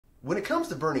When it comes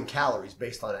to burning calories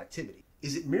based on activity,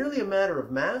 is it merely a matter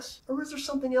of mass, or is there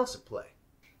something else at play?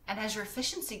 And as your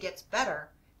efficiency gets better,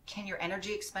 can your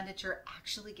energy expenditure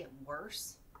actually get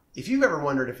worse? If you've ever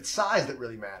wondered if it's size that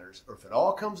really matters, or if it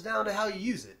all comes down to how you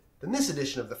use it, then this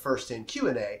edition of the First In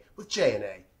Q&A with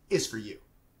J&A is for you.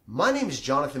 My name is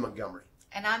Jonathan Montgomery.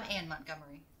 And I'm Ann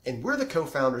Montgomery. And we're the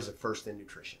co-founders of First In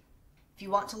Nutrition. If you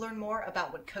want to learn more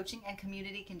about what coaching and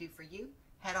community can do for you,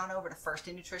 head on over to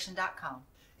firstinnutrition.com.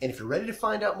 And if you're ready to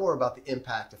find out more about the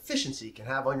impact efficiency can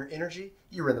have on your energy,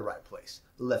 you're in the right place.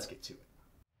 Let's get to it.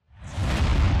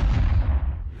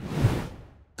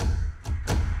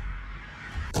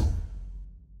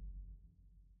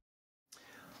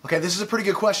 Okay, this is a pretty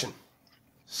good question.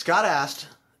 Scott asked,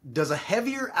 does a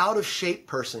heavier, out-of-shape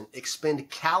person expend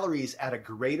calories at a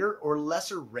greater or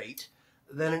lesser rate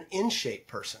than an in-shape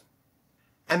person?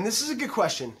 And this is a good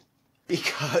question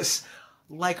because,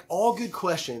 like all good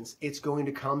questions, it's going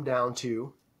to come down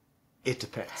to, it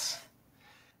depends.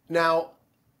 Now,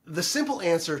 the simple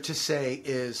answer to say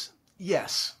is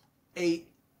yes, a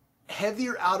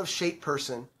heavier, out-of-shape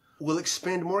person will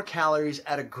expend more calories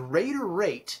at a greater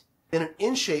rate than an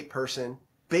in-shape person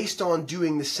based on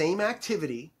doing the same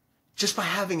activity just by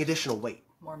having additional weight.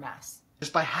 More mass.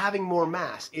 Just by having more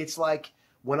mass. It's like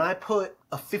when I put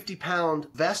a 50-pound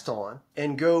vest on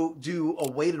and go do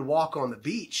a weighted walk on the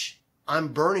beach, I'm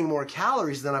burning more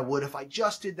calories than I would if I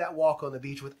just did that walk on the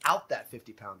beach without that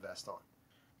 50-pound vest on.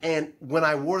 And when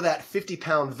I wore that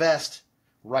 50-pound vest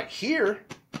right here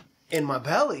in my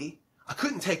belly, I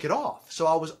couldn't take it off. So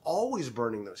I was always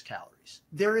burning those calories.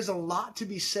 There is a lot to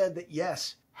be said that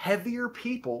yes, heavier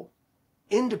people,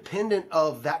 independent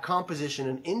of that composition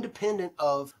and independent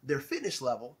of their fitness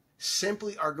level,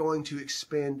 simply are going to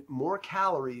expend more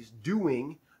calories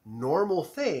doing normal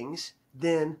things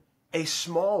than a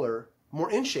smaller,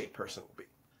 more in-shape person will be.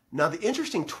 Now, the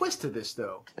interesting twist to this,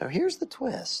 though, Now here's the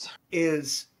twist.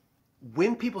 is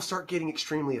when people start getting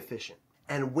extremely efficient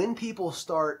and when people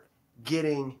start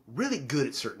getting really good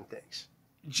at certain things.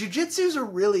 Jiu-jitsu's a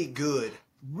really good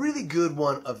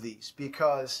one of these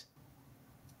because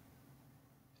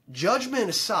judgment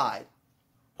aside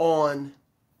on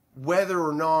whether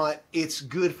or not it's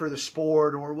good for the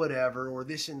sport or whatever or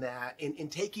this and that,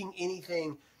 and taking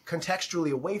anything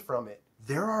contextually away from it,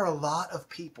 there are a lot of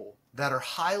people that are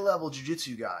high-level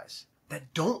jiu-jitsu guys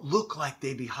that don't look like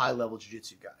they'd be high-level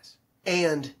jiu-jitsu guys.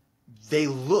 And they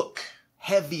look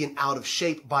heavy and out of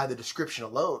shape by the description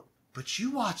alone. But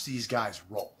you watch these guys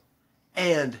roll.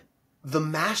 And the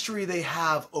mastery they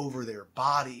have over their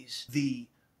bodies, the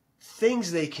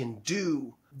things they can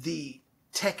do, the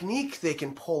technique they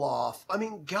can pull off. I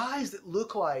mean, guys that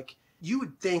look like, you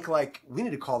would think like, we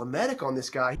need to call the medic on this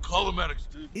guy. Call the medics,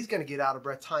 dude. He's going to get out of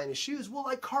breath tying his shoes. Well,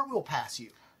 like cartwheel pass you.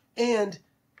 And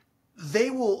they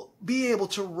will be able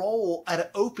to roll at an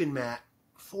open mat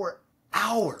for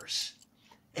hours.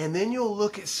 And then you'll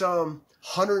look at some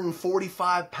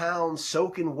 145 pounds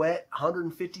soaking wet,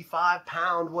 155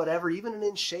 pound, whatever, even an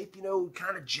in shape,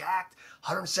 kind of jacked,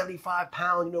 175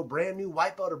 pound, brand new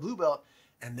white belt or blue belt,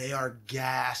 and they are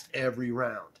gassed every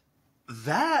round.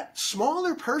 That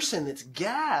smaller person that's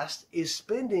gassed is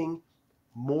spending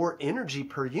more energy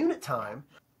per unit time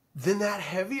than that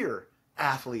heavier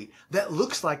athlete that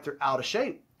looks like they're out of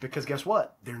shape. Because guess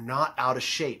what? They're not out of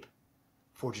shape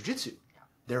for jiu-jitsu.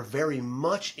 They're very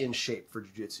much in shape for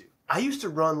jiu-jitsu. I used to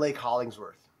run Lake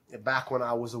Hollingsworth back when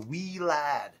I was a wee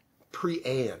lad,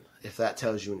 pre-Ann, if that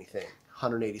tells you anything,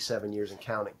 187 years and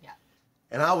counting. Yeah.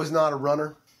 And I was not a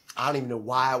runner. I don't even know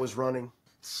why I was running.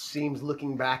 Seems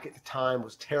looking back at the time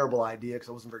was a terrible idea because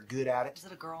I wasn't very good at it. Is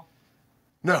it a girl?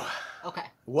 No, Okay. it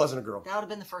wasn't a girl. That would have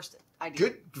been the first idea.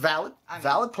 Good, valid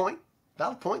point.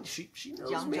 Valid point. She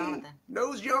knows Young me. Jonathan.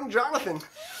 Knows young Jonathan.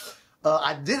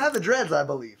 I did have the dreads, I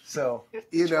believe. So,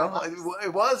 it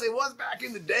was back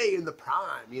in the day, in the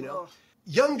prime, Oh.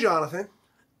 Young Jonathan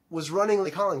was running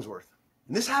Lake Hollingsworth.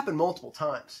 And this happened multiple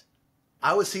times.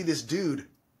 I would see this dude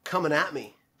coming at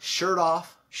me, shirt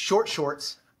off, short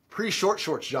shorts, pre-short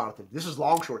shorts, Jonathan. This was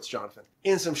long shorts, Jonathan.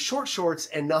 In some short shorts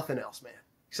and nothing else, man.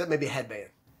 Except maybe a headband.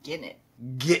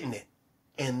 Getting it.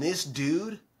 And this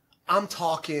dude, I'm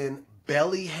talking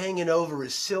belly hanging over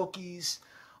his silkies,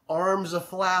 arms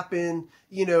a-flapping,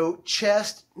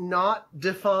 chest not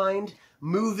defined,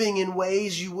 moving in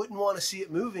ways you wouldn't want to see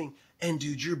it moving. And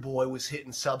dude, your boy was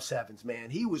hitting sub-sevens, man.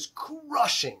 He was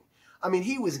crushing. I mean,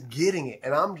 he was getting it.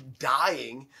 And I'm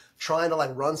dying trying to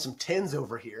run some tens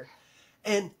over here.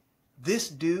 And this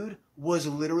dude was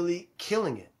literally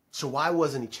killing it. So why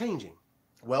wasn't he changing?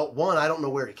 Well, one, I don't know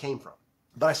where he came from.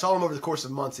 But I saw him over the course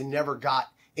of months and never got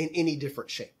in any different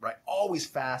shape, right? Always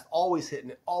fast, always hitting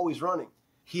it, always running.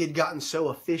 He had gotten so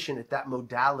efficient at that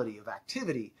modality of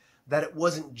activity that it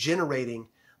wasn't generating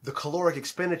the caloric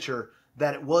expenditure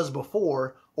that it was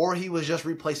before, or he was just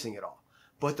replacing it all.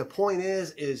 But the point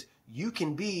is you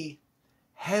can be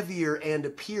heavier and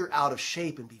appear out of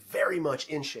shape and be very much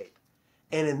in shape.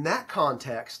 And in that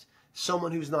context,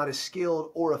 someone who's not as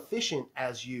skilled or efficient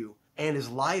as you and is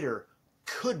lighter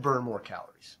could burn more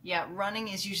calories. Yeah, running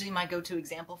is usually my go-to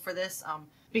example for this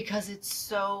because it's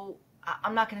so,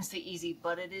 I'm not going to say easy,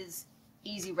 but it is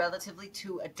easy relatively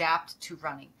to adapt to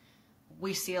running.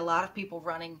 We see a lot of people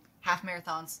running half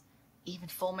marathons, even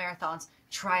full marathons,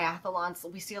 triathlons.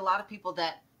 We see a lot of people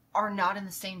that are not in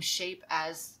the same shape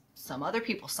as some other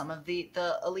people, some of the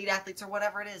elite athletes or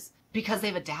whatever it is, because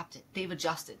they've adapted, they've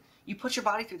adjusted. You put your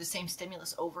body through the same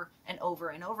stimulus over and over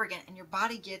and over again, and your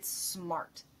body gets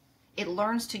smart. It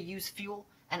learns to use fuel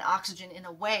and oxygen in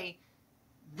a way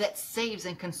that saves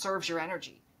and conserves your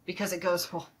energy, because it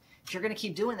goes, well, if you're going to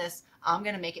keep doing this, I'm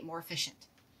going to make it more efficient.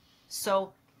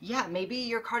 So yeah, maybe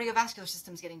your cardiovascular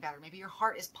system's getting better. Maybe your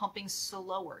heart is pumping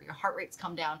slower. Your heart rate's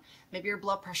come down. Maybe your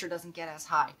blood pressure doesn't get as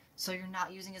high. So you're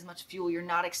not using as much fuel. You're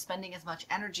not expending as much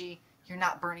energy. You're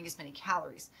not burning as many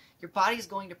calories. Your body is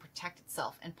going to protect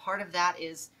itself. And part of that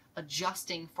is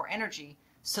adjusting for energy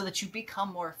so that you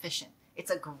become more efficient.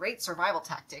 It's a great survival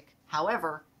tactic.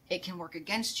 However, it can work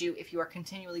against you if you are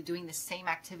continually doing the same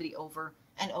activity over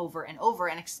and over and over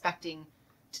and expecting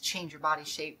to change your body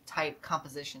shape, type,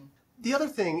 composition. The other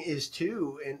thing is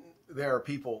too, and there are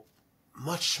people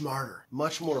much smarter,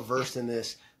 much more versed in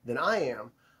this than I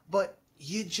am, but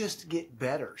you just get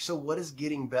better. So what does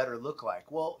getting better look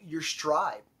like? Well, your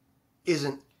stride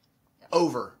isn't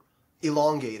over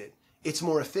elongated. It's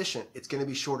more efficient. It's going to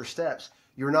be shorter steps.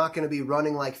 You're not going to be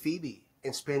running like Phoebe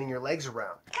and spinning your legs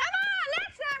around. Come on,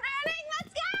 let's start running.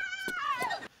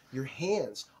 Let's go! Your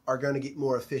hands are going to get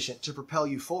more efficient to propel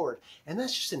you forward. And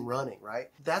that's just in running,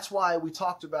 right? That's why we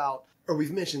talked about, or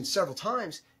we've mentioned several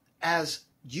times, as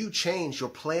you change, your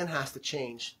plan has to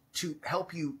change to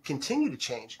help you continue to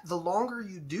change. The longer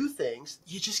you do things,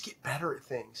 you just get better at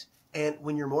things. And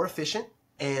when you're more efficient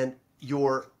and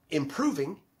you're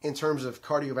improving in terms of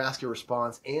cardiovascular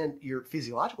response and your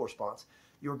physiological response,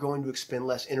 you're going to expend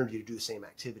less energy to do the same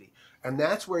activity. And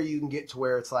that's where you can get to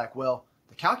where it's like, well,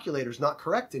 the calculator's not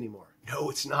correct anymore. No,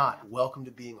 it's not. Welcome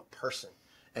to being a person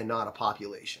and not a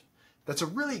population. That's a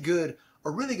really good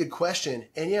question.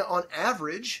 And yeah, on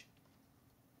average,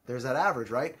 there's that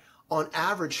average, right? On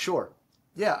average, sure.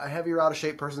 Yeah, a heavier out of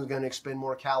shape person is going to expend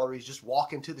more calories just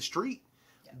walking to the street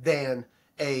than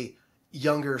a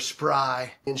younger,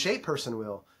 spry, in shape person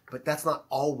will. But that's not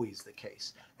always the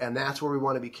case. And that's where we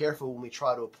want to be careful when we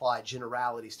try to apply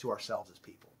generalities to ourselves as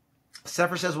people.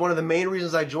 Sepher says, one of the main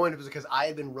reasons I joined was because I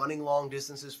had been running long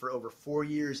distances for over 4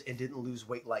 years and didn't lose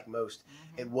weight like most.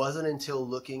 It wasn't until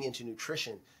looking into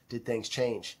nutrition did things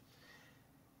change.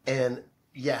 And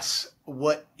yes,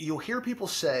 what you'll hear people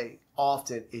say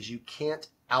often is you can't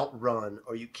outrun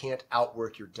or you can't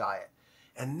outwork your diet.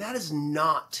 And that is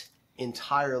not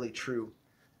entirely true.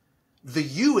 The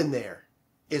you in there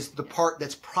is the part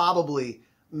that's probably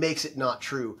makes it not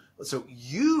true. So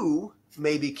you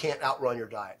maybe can't outrun your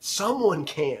diet. Someone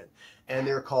can. And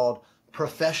they're called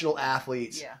professional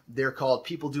athletes. Yeah. They're called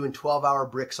people doing 12-hour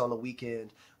bricks on the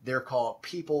weekend. They're called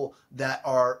people that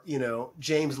are,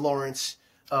 James Lawrence,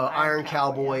 Iron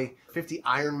Cowboy, 50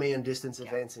 Ironman distance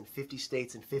events in 50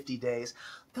 states in 50 days.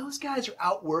 Those guys are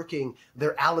outworking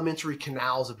their alimentary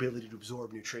canal's ability to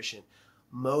absorb nutrition.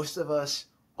 Most of us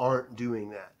aren't doing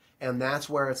that. And that's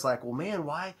where it's like, well, man,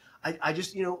 why? I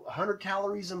just, 100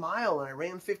 calories a mile and I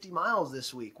ran 50 miles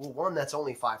this week. Well, one, that's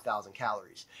only 5,000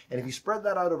 calories. And if you spread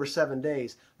that out over 7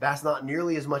 days, that's not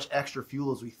nearly as much extra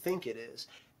fuel as we think it is.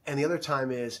 And the other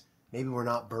time is maybe we're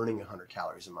not burning 100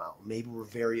 calories a mile. Maybe we're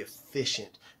very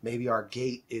efficient. Maybe our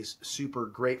gait is super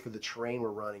great for the terrain we're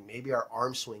running. Maybe our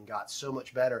arm swing got so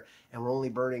much better and we're only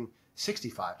burning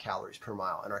 65 calories per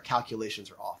mile and our calculations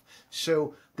are off.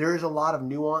 So there is a lot of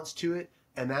nuance to it.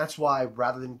 And that's why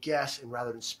rather than guess and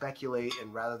rather than speculate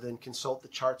and rather than consult the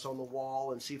charts on the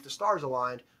wall and see if the stars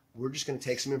aligned, we're just going to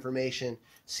take some information,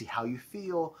 see how you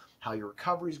feel, how your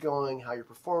recovery is going, how your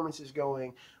performance is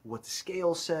going, what the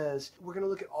scale says. We're going to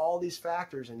look at all these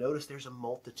factors and notice there's a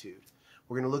multitude.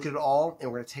 We're going to look at it all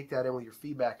and we're going to take that in with your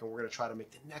feedback and we're going to try to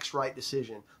make the next right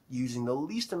decision using the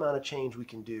least amount of change we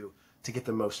can do to get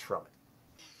the most from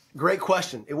it. Great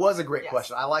question. It was a great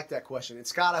question. I like that question. And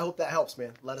Scott, I hope that helps,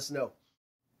 man. Let us know.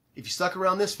 If you stuck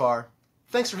around this far,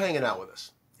 thanks for hanging out with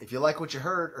us. If you like what you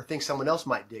heard or think someone else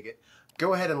might dig it,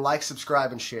 go ahead and like,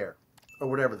 subscribe, and share, or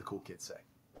whatever the cool kids say.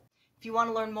 If you want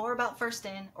to learn more about First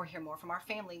In or hear more from our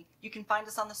family, you can find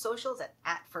us on the socials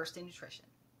at First In Nutrition.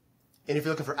 And if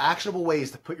you're looking for actionable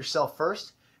ways to put yourself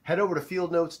first, head over to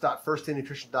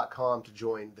fieldnotes.firstdanutrition.com to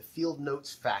join the Field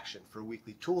Notes faction for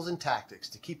weekly tools and tactics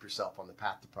to keep yourself on the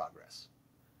path to progress.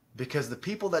 Because the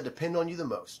people that depend on you the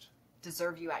most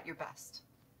deserve you at your best.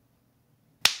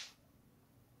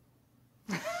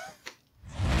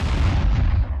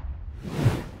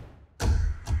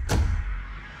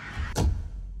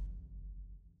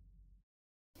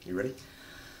 You ready?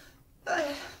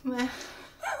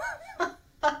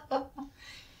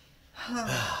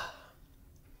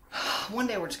 One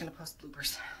day we're just gonna post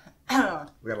bloopers.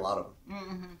 We got a lot of them.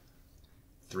 Mm-hmm.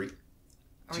 3,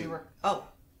 2. Oh,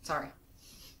 sorry.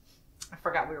 I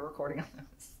forgot we were recording on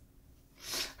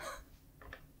this.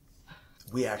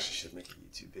 We actually should make a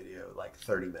YouTube video, like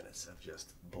 30 minutes of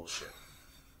just bullshit.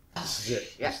 This is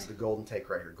it. Yes. This is the golden take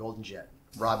right here. Golden Jet.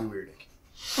 Robbie Weirdick.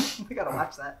 We gotta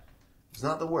watch that. It's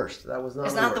not the worst. That was not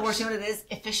It's the not worst. the worst. You know what it is?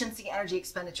 Efficiency, energy,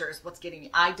 expenditure is what's getting me.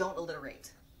 I don't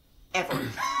alliterate. Ever.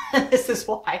 This is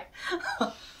why.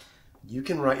 You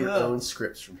can write your own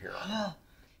scripts from here on.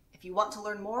 If you want to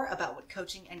learn more about what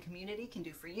coaching and community can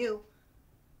do for you,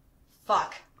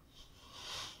 fuck.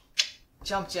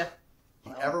 Jumped you. If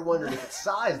you ever wondered if it's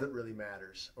size that really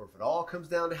matters, or if it all comes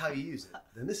down to how you use it,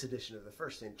 then this edition of the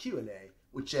First In Q&A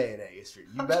with J and A is for you.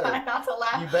 You better, Trying not to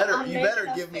laugh. you I'm better making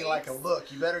a give me like a face. look.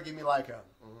 You better give me like a.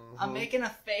 I'm making a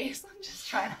face. I'm just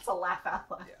trying not to laugh out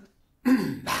loud.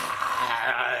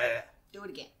 Yeah. Do it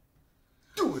again.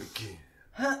 Do it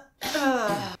again.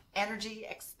 Energy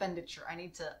expenditure. I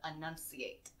need to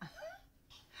enunciate.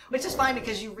 Which is fine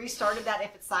because you restarted that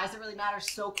if it's size that really matters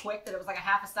so quick that it was like a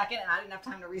half a second and I didn't have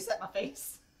time to reset my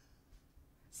face.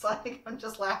 So I think I'm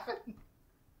just laughing.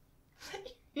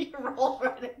 You rolled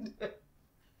right into it.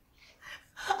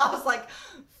 I was like,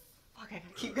 fuck, I gotta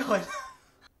keep going.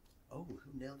 Oh, who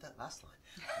nailed that last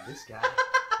line? This guy.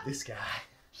 This guy.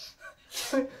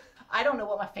 I don't know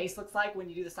what my face looks like when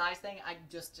you do the size thing. I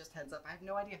just heads up. I have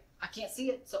no idea. I can't see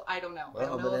it, so I don't know. Well, I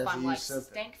don't I'm know gonna if have to I'm like use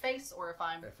something. stank face or if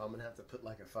I'm If I'm gonna have to put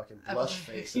like a fucking blush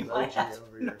face You might emoji have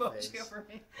over an your emoji face, over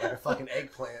me. like a fucking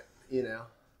eggplant, you know.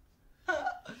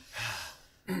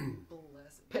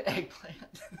 Blessed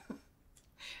eggplant.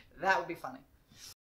 That would be funny.